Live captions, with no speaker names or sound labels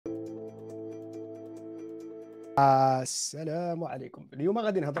السلام عليكم. اليوم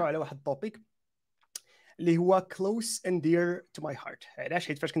غادي نهضروا على واحد التوبيك اللي هو close and dear to my heart. علاش؟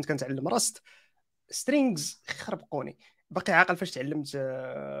 حيت فاش كنت كنتعلم راست سترينجز خربقوني. باقي عاقل فاش تعلمت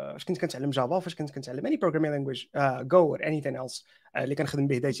فاش كنت كنتعلم جافا، فاش كنت كنتعلم any programming language go or anything else اللي كنخدم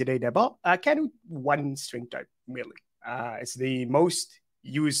به دايتي دابا كانوا one string type really. It's the most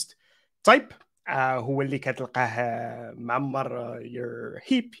used type. هو اللي كتلقاه معمر your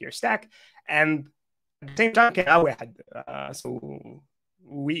heap, your stack, and at the same time كان واحد. So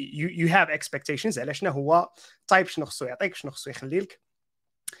you have expectations على شنو هو type، شنو خصو يعطيك، شنو خصو يخلي لك.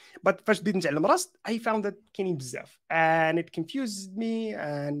 But فاش بديت نتعلم راست I found that كاينين بزاف and it confused me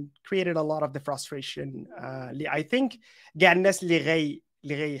and created a lot of the frustration اللي I think كاع الناس اللي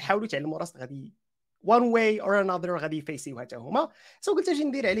غيحاولوا يتعلموا راست غادي one way or another غادي يفيسيوها حتى هما. So قلت اجي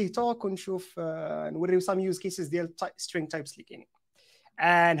ندير عليه توك ونشوف نوريو some use cases ديال string types اللي كاينين.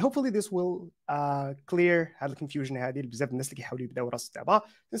 And hopefully this will clear هذا الconfusion هذه بزاف الناس اللي كيحاولوا يبداو راست دابا,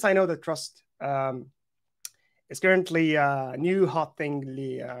 since I know that Rust is currently a new hot thing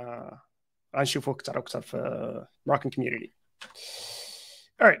اللي غنشوفوه اكثر واكثر في Moroccan community.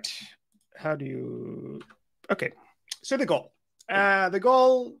 All right, how do you okay, so the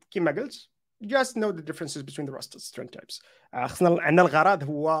goal كما قلت just know the differences between the Rust string types. خصنا عندنا الغرض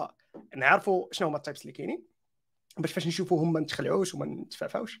هو نعرفوا شنو هما التايبس اللي كاينين باش فاش نشوفوهم ما نتخلعوش وما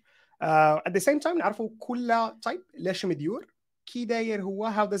نتفافاوش. at the same time نعرفوا كل تايب لاش مديور كي داير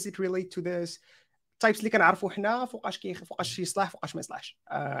هو how does it relate to this types اللي كنعرفوا حنا فوقاش يصلح فوقاش ما يصلحش.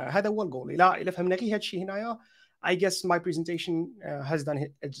 هذا هو الجول. الا فهمنا غير هذا الشيء هنايا I guess my presentation has done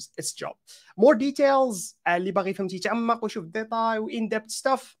its job. More details اللي باغي فهمتي يتعمق ويشوف ديتاي و in depth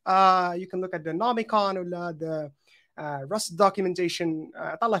stuff you can look at the Nomicon ولا the Rust documentation.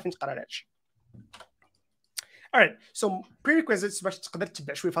 طلع فين تقرا هذا الشيء. Alright, so prerequisites باش تقدر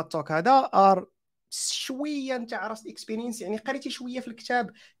تتبع شويه في التوك هذا are شويه نتاع راست اكسبيرينس. يعني قريتي شويه في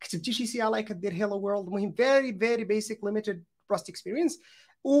الكتاب، كتبتي شي سي ال اي كدير هيلو وورلد، المهم very very basic limited Rust experience،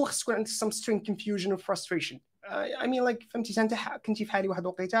 وخص تكون عندك some string confusion و frustration. I mean like فهمتي انت كنتي في حالي واحد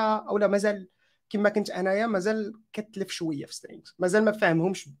الوقيته او لا مازال كما كنت انايا مازال كتلف شويه في strings، مازال ما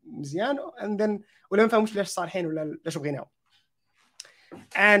فاهمهمش مزيان and then ولا ما فاهموش لاش صالحين ولا لاش بغيناهم.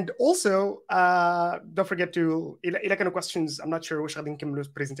 And also don't forget to إلا كانوا questions I'm not sure واش غادي نكملوا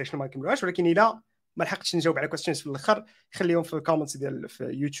presentation ما نكملوهاش، ولكن إلا ما لحقتش نجاوب على questions في الاخر خليهم في الكومنتس ديال في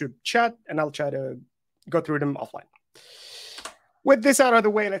يوتيوب chat and I'll try to go through them offline. With this out of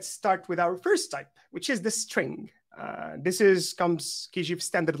the way, let's start with our first type, which is the string. This comes كيجي في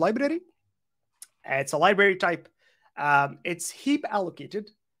standard library. It's a library type. It's heap allocated.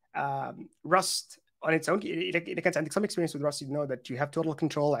 Rust on its own. إذا كانت عندك some experience with Rust, you know that you have total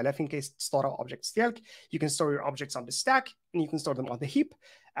control على فين تستور objects ديالك. You can store your objects on the stack and you can store them on the heap.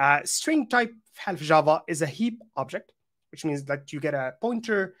 String type في حال في Java is a heap object, which means that you get a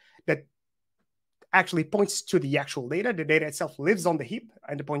pointer that actually points to the actual data. The data itself lives on the heap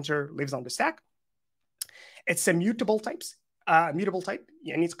and the pointer lives on the stack. It's a mutable type.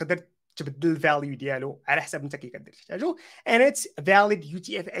 يعني تقدر تبدل الفاليو ديالو على حسب انت كي كدير تحتاجو. And it's valid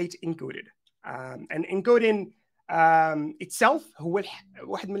UTF-8 encoded. And encoding itself هو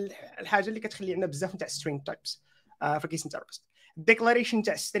واحد من الحاجه اللي كتخلي عندنا بزاف نتاع string types في كيس نتاع Rust. Declaration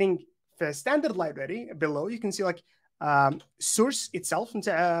تاع string في standard library below you can see like source itself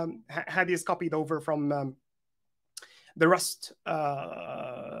نتاع هذه is copied over from the Rust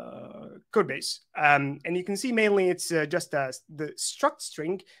code base, and you can see mainly it's just the struct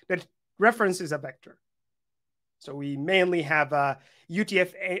string that references a vector. So we mainly have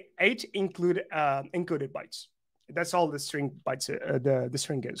UTF-8 encoded bytes. That's all the string bytes the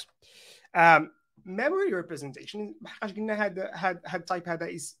string is. Memory representation حقاش قلنا هاد type هذا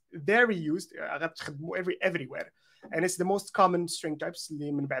is very used غتخدموا everywhere, and it's the most common string types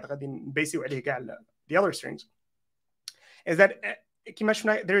اللي من بعد غادي نبيسيو عليه كاع the other strings. Is that كما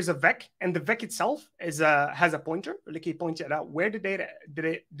شفنا there is a vec and the vec itself has a pointer اللي كيبوينت على where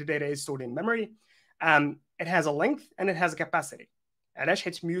the data is stored in memory. It has a length and it has a capacity. علاش؟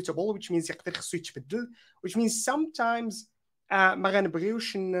 حيت mutable, which means يقدر خصو يتبدل, which means sometimes ما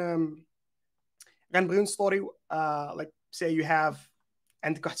غنبغيوش نستوريو like say you have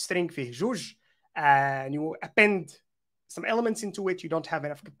عندك واحد string فيه جوج and you append some elements into it, you don't have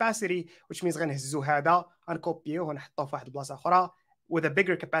enough capacity, which means غنهزو هذا غنكوبيوه ونحطوه في واحد البلاصه اخرى with a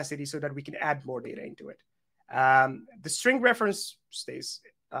bigger capacity so that we can add more data into it. The string reference stays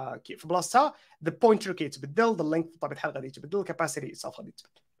في بلاصتها, the pointer كيتبدل, the length بطبيعه الحال غادي يتبدل, capacity itself غادي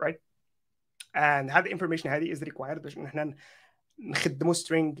يتبدل, right? And هذا information هذه is required باش نحن نخدموا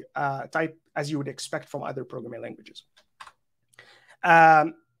string type as you would expect from other programming languages.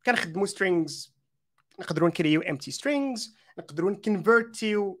 كنخدموا strings نقدروا نكريو empty strings، نقدروا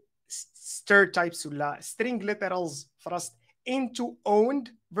نكونفرتيو stir types ولا string literals first into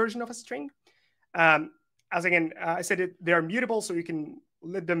owned version of a string. As again, I said it, they are mutable, so you can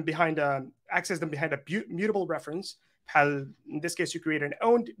let them behind access them behind a mutable reference. In this case, you create an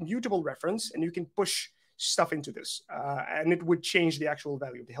owned mutable reference, and you can push stuff into this, and it would change the actual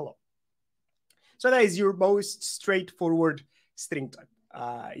value of the hello. So that is your most straightforward string type.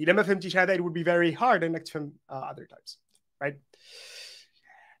 إذا ما فهمتيش هذا, it would be very hard انك تفهم other types, right?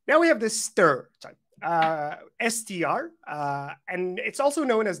 Now we have the stir type, str, and it's also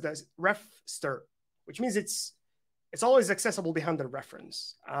known as the ref stir, which means it's always accessible behind the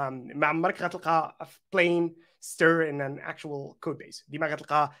reference. ما عمرك غتلقى a plain stir in an actual code base. ديما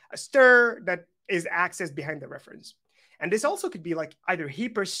غتلقى a stir that is accessed behind the reference. And this also could be like either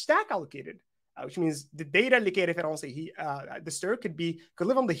heap or stack allocated, which means the data اللي كيريفيرونسي the stir could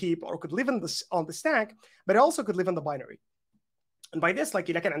live on the heap or could live on the stack, but it also could live on the binary. And by this, like,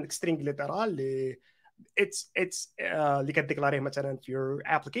 إذا كان عندك string literal it's اللي كتديكلاريه مثلا في your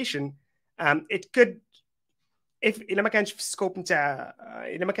application, it could, if إلا ما كانش في السكوب نتاع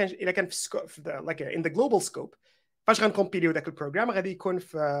إلا كان في like in the global scope, فاش غنكومبيليو ذاك البروجرام غادي يكون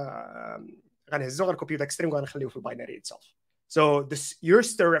في غنهزو غنكوبيو ذاك string وغنخليو في الباينري itself. So your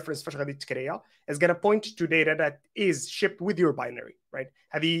stir reference فاش غادي تكريها is going to point to data that is shipped with your binary, right?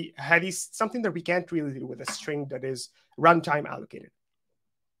 هذه something that we can't really do with a string that is runtime allocated.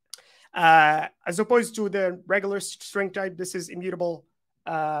 As opposed to the regular string type, this is immutable.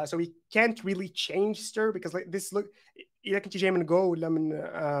 So we can't really change stir because like this إذا كنت جاي من Go ولا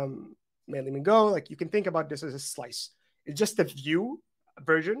من Go, like you can think about this as a slice. It's just a view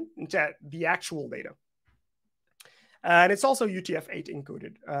version into the actual data. And it's also UTF-8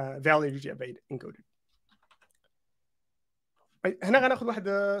 encoded, valid UTF-8 encoded. هنا غناخذ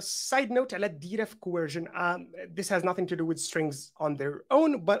واحد side note على الديرف coercion. This has nothing to do with strings on their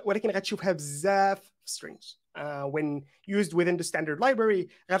own, but ولكن غتشوفها بزاف strings. When used within the standard library,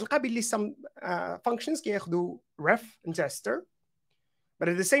 غتلقى باللي some functions كياخذوا ref نتاع stir, but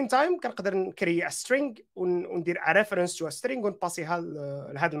at the same time كنقدر نكري a string وندير a reference to a string ونباسيها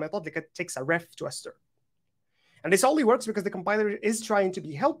لهذا الميثود اللي takes a ref to a stir. And this only works because the compiler is trying to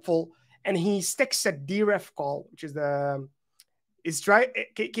be helpful, and he sticks a deref call, which is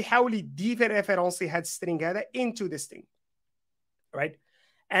كيحاول يديريفيرونسي هاد string هذا into this thing, right?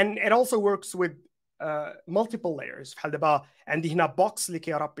 And it also works with multiple layers. بحال دابا عندي هنا box اللي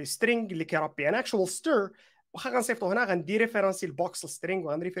كيرابي string اللي كيرابي an actual stir. واخا غنصيفطو هنا غنديريفيرونسي البوكس للstring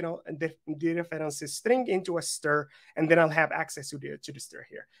وغنديريفيرونسي string into a stir, and then I'll have access to the stir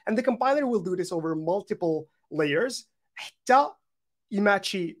here. And the compiler will do this over multiple layers حتى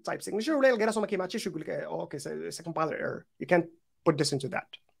يماتشي type signature, ولا يلقى راسو ما كيماتشيش يقول لك okay, so it's a compiler error, you can't put this into that.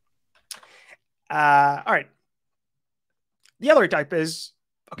 All right, the other type is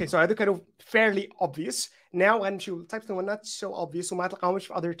okay, so هذا kind of fairly obvious. Now غنمشيو types that were not so obvious وما تلقاهمش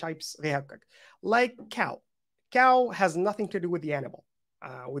في other types غير هكاك, like cow. Cow has nothing to do with the animal,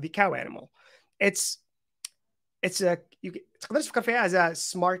 with the cow animal. It's a تقدر تفكر فيها as a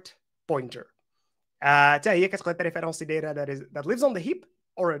smart pointer. حتى هي كتقدر تريفيرونسي data that lives on the heap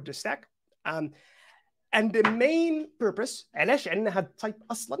or the stack. And the main purpose علاش عندنا هاد type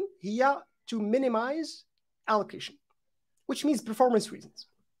اصلا هي to minimize allocation, which means performance reasons.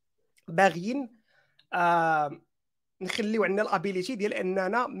 باغيين نخليو عندنا الابيليتي ديال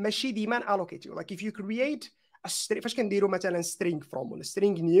اننا ماشي ديما allocate. Like if you create a string, فاش كنديروا مثلا string from ولا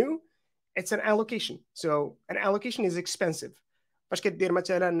string new, it's an allocation. So an allocation is expensive. فاش كدير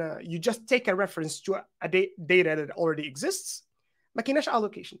مثلا you just take a reference to a data that already exists, ما كايناش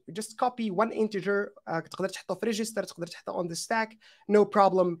allocation. You just copy one integer, تقدر تحطه في register, تقدر تحطه on the stack, no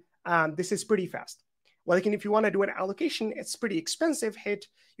problem. This is pretty fast. ولكن if you want to do an allocation, it's pretty expensive.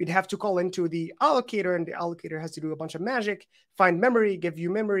 You'd have to call into the allocator, and the allocator has to do a bunch of magic, find memory, give you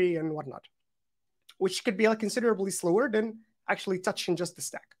memory, and whatnot, which could be like considerably slower than actually touching just the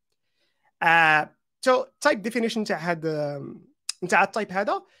stack. So type definition نتاع التايب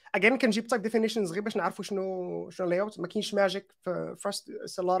هذا again كنجيب type definitions غير باش نعرفوا شنو layout. ما كاينش magic first.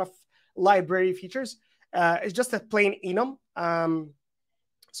 It's a lot of library features. It's just a plain enum.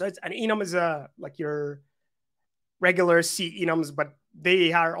 So it's an enum is like your regular C enums, but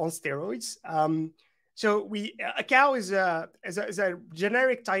they are on steroids. So a cow is a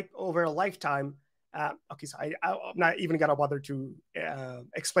generic type over a lifetime. Okay, so I'm not even gonna bother to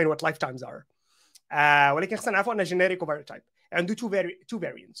explain what lifetimes are. ولكن خصنا نعرفوا أن generic over a type. And do two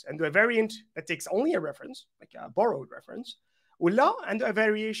variants. And do a variant that takes only a reference, like a borrowed reference, and a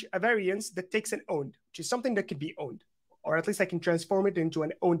variance that takes an owned, which is something that could be owned, or at least I can transform it into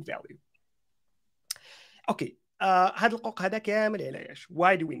an owned value. اوكي هذا القوق هذا كامل على ايش؟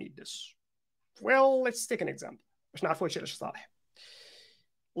 why do we need this? well let's take an example باش نعرفوا هادشي علاش صالح.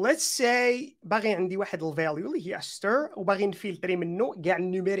 let's say باغي عندي واحد الفاليو اللي هي ستر وباغي نفلتري منه كاع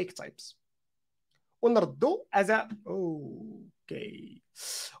النيوميريك تايبس ونردو از اوكي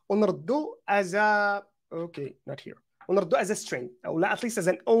ونردو از اوكي not here ونردو as a string او لا at least as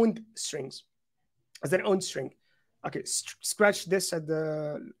an owned strings as an owned string. Okay, scratch this at the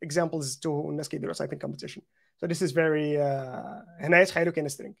examples to الناس كيديروا typing competition. So this is very هنايا تخيلوا كاين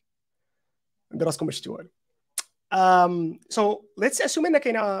string عند راسكم باش شفتوها. So let's assume ان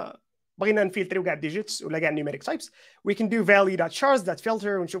كاينه بغينا نفلتريو كاع الديجيتس ولا كاع numeric types. We can do value.chars.filter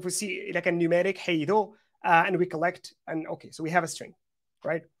ونشوفوا سي اذا كان numeric حيدو and we collect and okay so we have a string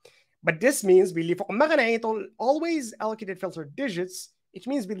right. But this means باللي فوق ما غنعيطوا always allocated filter digits. It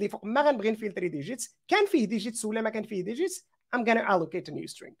means باللي فوق ما غنبغي نفلتري digits كان فيه digits ولا ما كان فيه digits I'm gonna allocate a new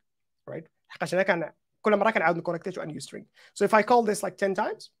string right. حقاش انا كان كل مره كنعاود نكونكت to a new string. So if I call this like 10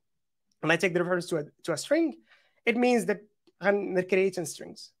 times and I take the reference to a string it means that غنكريت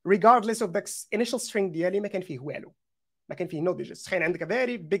strings regardless of the initial string ديالي ما كان فيه والو ما كان فيه no digits. تخيل عندك a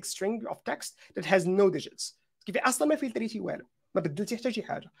very big string of text that has no digits كيف اصلا ما فلتريتي والو ما بدلتي حتى شي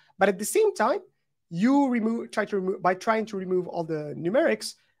حاجه. But at the same time you by trying to remove all the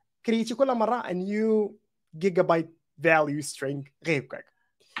numerics كريتي كل مره a new gigabyte value string غير هكاك.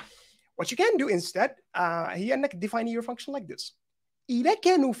 What you can do instead هي انك define your function like this. اذا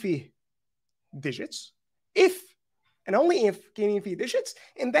كانوا فيه digits if and only if كاينين فيه digits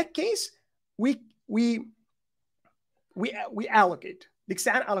in that case we allocate ديك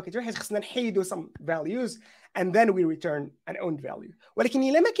الساعه allocate حيت خصنا نحيدوا some values and then we return an owned value. ولكن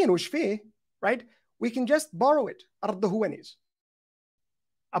الا ما كانوش فيه right we can just borrow it أرده هو نيز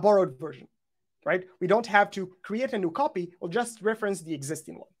a borrowed version right. We don't have to create a new copy, we'll just reference the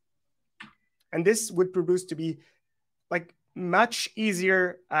existing one and this would produce to be like much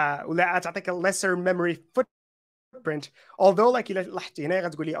easier ولا تعطيك a lesser memory footprint although like إلا لاحظتي هنا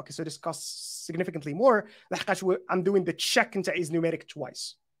غتقول لي okay so this costs significantly more لحقاش I'm doing the check into is numeric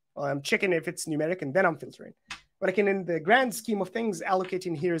twice. I'm checking if it's numeric and then I'm filtering. ولكن in the grand scheme of things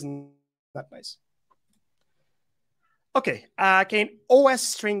allocating here is not nice. Okay كاين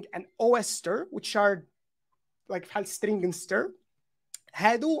OsStr and OsStr which are like بحال string and stir.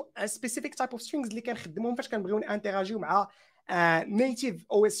 هادو a specific type of strings اللي كنخدموهم فاش كنبغيو نانتيراجيو مع native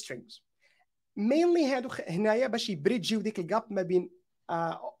OS strings. mainly هادو هنايا باش يبريدجيو ديك الجاب ما بين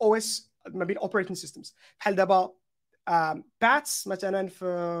OS ما بين operating systems. بحال دابا paths مثلا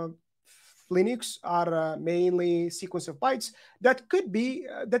في Linux are mainly sequence of bytes that could be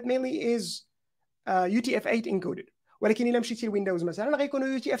that mainly is UTF-8 encoded. ولكن الا مشيتي لويندوز مثلا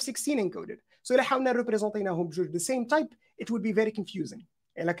غيكونوا UTF-16 encoded. So الا حاولنا نريبريزونطيناهم بجوج the same type it would be very confusing.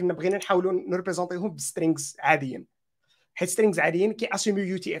 الا كنا بغينا نحاولوا نريبريزونطيهم بسترينجز عاديين حيت strings عاديين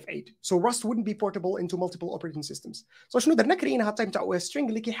كيأسيميو UTF-8 so Rust wouldn't be portable into multiple operating systems. So شنو درنا كرينا هاد التايب تاع OS string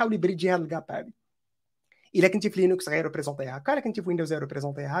اللي كيحاول يبريدجي هاد الجاب هادي. الا كنتي في لينكس غير ريبريزونطيها هكا الا كنتي في ويندوز غير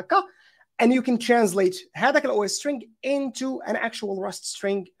ريبريزونطيها هكا and you can translate هذاك ال OS string into an actual Rust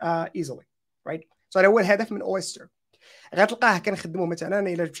string easily right. So هذا هو الهدف من OsStr. غتلقاه كنخدموه مثلا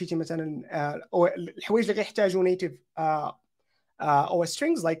الا مشيتي مثلا الحوايج اللي غيحتاجوا native OS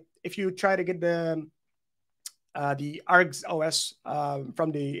strings like if you try to get the args OS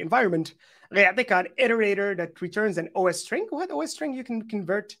from the environment غيعطيك an iterator that returns an OS string وهذا OS string you can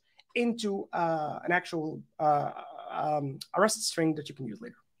convert into an actual a Rust string that you can use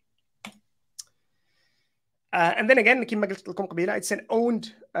later. And then again كما قلت لكم قبيله it's an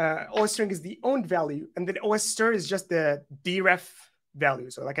owned OS string is the owned value and then OsStr is just the deref value.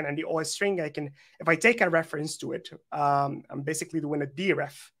 So like an the OS string I can if I take a reference to it I'm basically doing a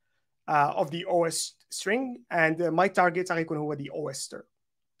deref of the OS string and my target غيكون هو the OsStr.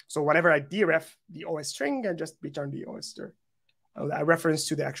 So whenever I deref the OS string I just return the OsStr a reference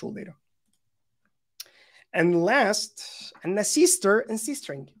to the actual data. And last and a CStr and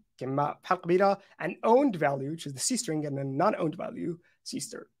CString كما بحال قبيله an owned value which is the C string and a non-owned value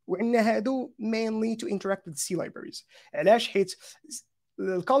CStr. وعندنا هادو mainly to interact with C libraries. علاش حيت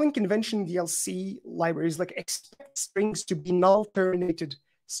the calling convention ديال C libraries like expect strings to be null terminated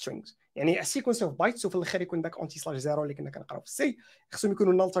strings. يعني a sequence of bytes وفي الاخر يكون داك anti/0 اللي كنا كنقراو في C خصهم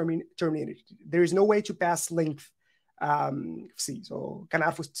يكونوا null terminated. There is no way to pass length في C. So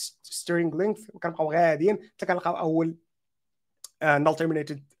كنعرفوا string length وكنبقاو غاديين حتى كنلقاو اول null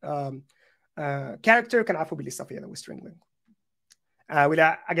terminated character كنعرفوا باللي صافي هذا هو string length.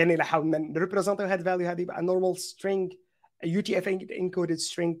 ولا again إلا حاولنا نريبريزونطيو هاد الفاليو هذه بقى normal string a UTF-8 encoded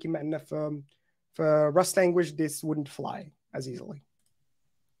string كما عندنا في Rust language this wouldn't fly as easily.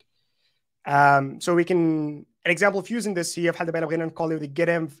 So we can, an example of using this here, بحال دابا بغينا نقول the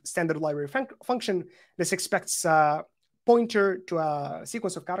getenv standard library function. This expects a pointer to a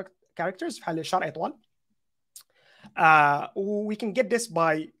sequence of characters بحال شرح إطوال. We can get this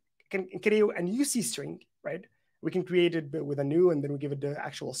by can create a new C string, right? We can create it with a new, and then we give it the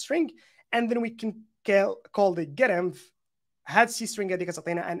actual string, and then we can call the getenv had C string هذه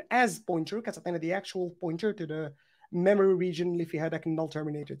كتعطينا an as pointer كتعطينا the actual pointer to the memory region اللي فيها هذاك null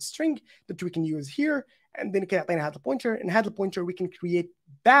terminated string that we can use here, and then كيعطينا هذا البوينتر, and هذا البوينter we can create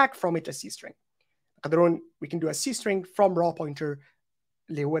back from it a C string. We can do a C string from raw pointer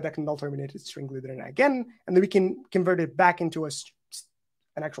اللي هو ذاك null terminated string اللي درنا again, and then we can convert it back into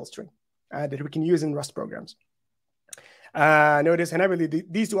an actual string that we can use in Rust programs. Notice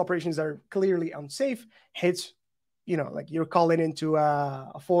these two operations are clearly unsafe. Hence, you know, like you're calling into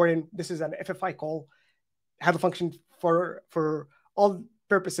a foreign, this is an FFI call. How the function for all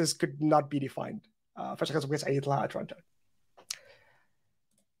purposes could not be defined. All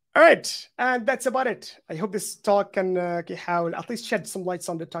right, and that's about it. I hope this talk can at least shed some lights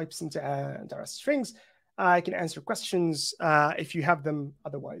on the types into our strings. I can answer questions if you have them.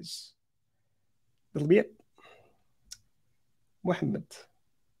 Otherwise, that'll be it. محمد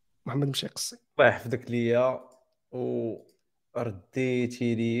مشي قصي. الله يحفظك ليا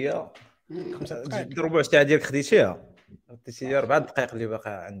ورديتي ليا ربع ساعه ديالك خديتيها، رديتي ليا 4 دقائق اللي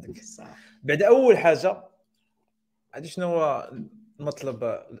باقا عندك. بعد اول حاجه عادي شنو هو المطلب؟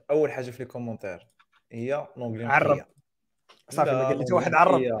 اول حاجه في لي كومونتير هي لونجلي عرب صافي، ما قال لي حتى واحد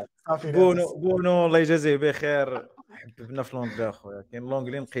عرب صافي. بونو الله يجازيه بخير، حببنا في لونجلي اخويا. كاين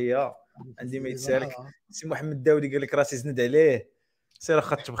لونجلي نقيه عندي ما يتسالك. سي محمد الداودي قال لك راسي زند عليه سير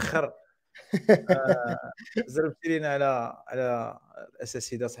واخا تبخر. زربتي لينا على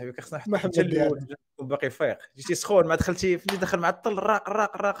الاساسيات صاحبي. خصنا حتى حتى الاول تكون باقي فايق. جيتي سخون ما دخلتي فين دخل معطل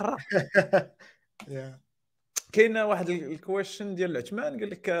الراق. كاين واحد الكويشن ديال العثمان قال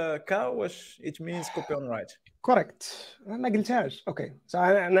لك كا واش it means copy on write. كوريكت، ما قلتهاش. اوكي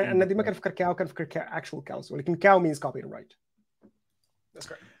انا ديما كنفكر كاو كنفكر actual cows، ولكن cow means copy on write. That's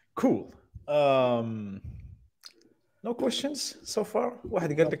correct. Cool. No questions so far.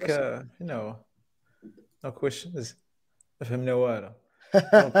 واحد قال لك no questions. ما فهمنا والو.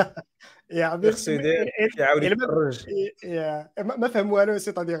 خصو يعاود يخرج. ما فهم والو.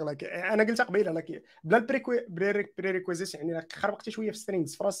 سي طادير لك انا قلت قبيله لك بلا بريكويزيت، يعني خربقتي شويه في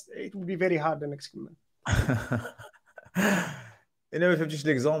سترينجز فراس it would be very hard انك تكمل. انا ما فهمتيش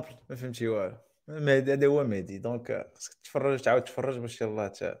ليكزامبل، ما فهمتي والو. هذا هو مهدي، دونك خصك تفرج تعاود تفرج باش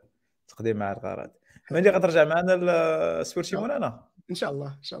يلاه تقضي مع الغرض. مهدي غترجع معنا لسويرتي مولانا ان شاء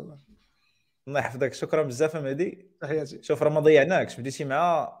الله. الله يحفظك. شكرا بزاف مهدي. تحياتي. شوف راه ما ضيعناكش، بديتي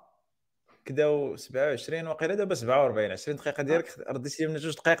مع كدا 27 وقيله دابا 47 20 دقيقه ديالك رديتي لي من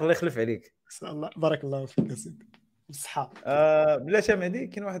 2 دقائق. الله يخلف عليك. الله بارك الله فيك يا سيدي بالصحه. بلاتي مهدي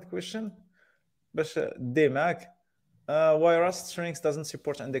كاين واحد كويشن باش دي معاك. why Rust strings doesn't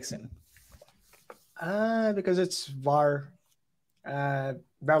support indexing? Because it's var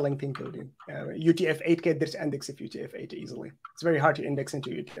length encoding. UTF-8 كيدير index في UTF-8 easily. It's very hard to index into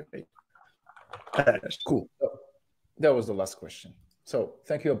UTF-8. Cool. That was the last question. So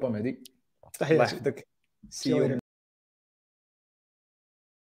thank you Abba Mehdi. الله يحفظك. See you